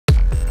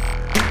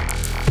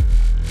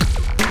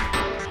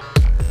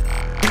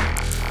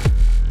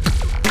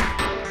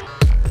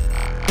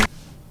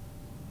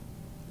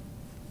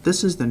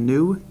This is the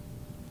new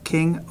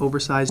King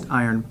oversized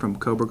iron from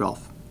Cobra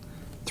Golf.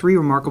 Three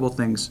remarkable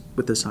things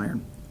with this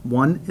iron.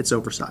 One, it's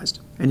oversized,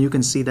 and you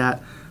can see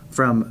that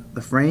from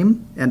the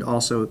frame and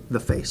also the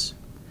face.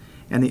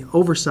 And the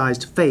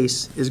oversized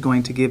face is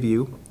going to give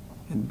you,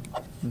 and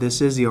this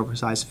is the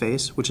oversized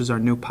face, which is our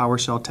new power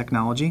shell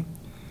technology,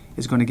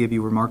 is going to give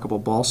you remarkable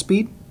ball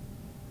speed.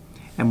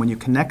 And when you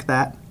connect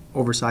that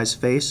oversized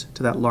face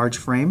to that large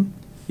frame,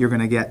 you're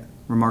going to get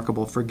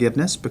remarkable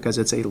forgiveness because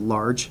it's a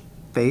large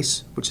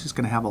face, which is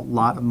going to have a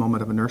lot of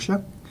moment of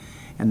inertia.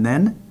 And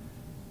then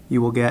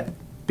you will get,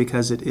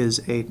 because it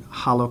is a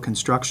hollow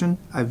construction,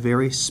 a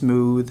very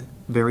smooth,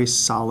 very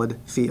solid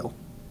feel.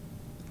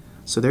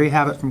 So there you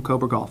have it from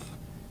Cobra Golf.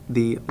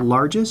 The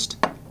largest,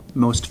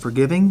 most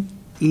forgiving,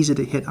 easy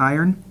to hit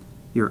iron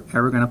you're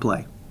ever going to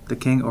play. The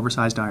King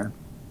oversized iron.